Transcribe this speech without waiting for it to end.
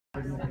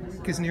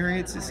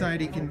Gasteranthus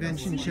Society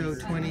Convention Show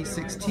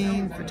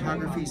 2016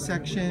 photography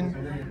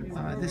section.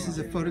 This is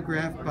a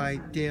photograph by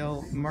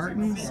Dale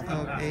Martens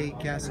of a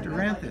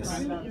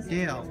Gasteranthus.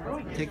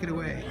 Dale, take it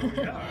away.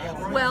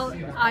 Well,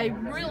 I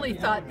really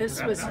thought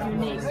this was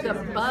unique.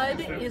 The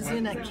bud is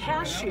in a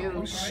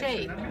cashew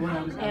shape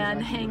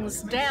and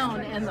hangs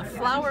down, and the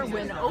flower,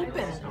 when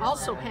open,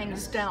 also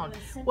hangs down.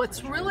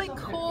 What's really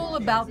cool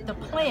about the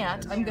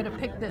plant, I'm going to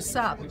pick this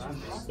up,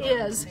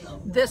 is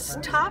this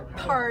top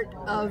part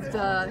of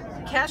the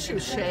cashew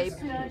shape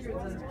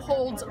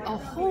holds a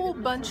whole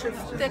bunch of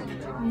thick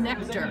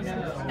nectar,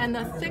 and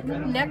the thick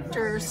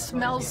nectar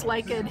smells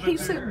like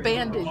adhesive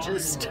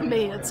bandages to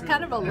me. It's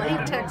kind of a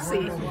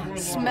latexy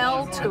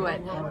smell to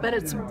it, but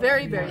it's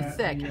very, very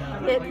thick.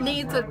 It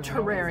needs a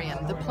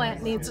terrarium. The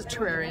plant needs a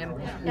terrarium,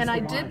 and I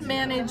did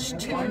manage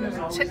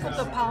to tickle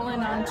the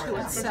pollen onto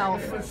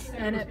itself,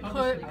 and it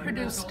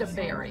produced a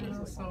berry.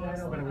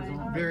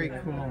 Very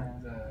cool.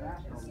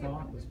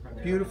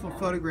 Beautiful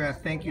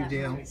photograph. Thank you,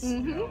 Dale.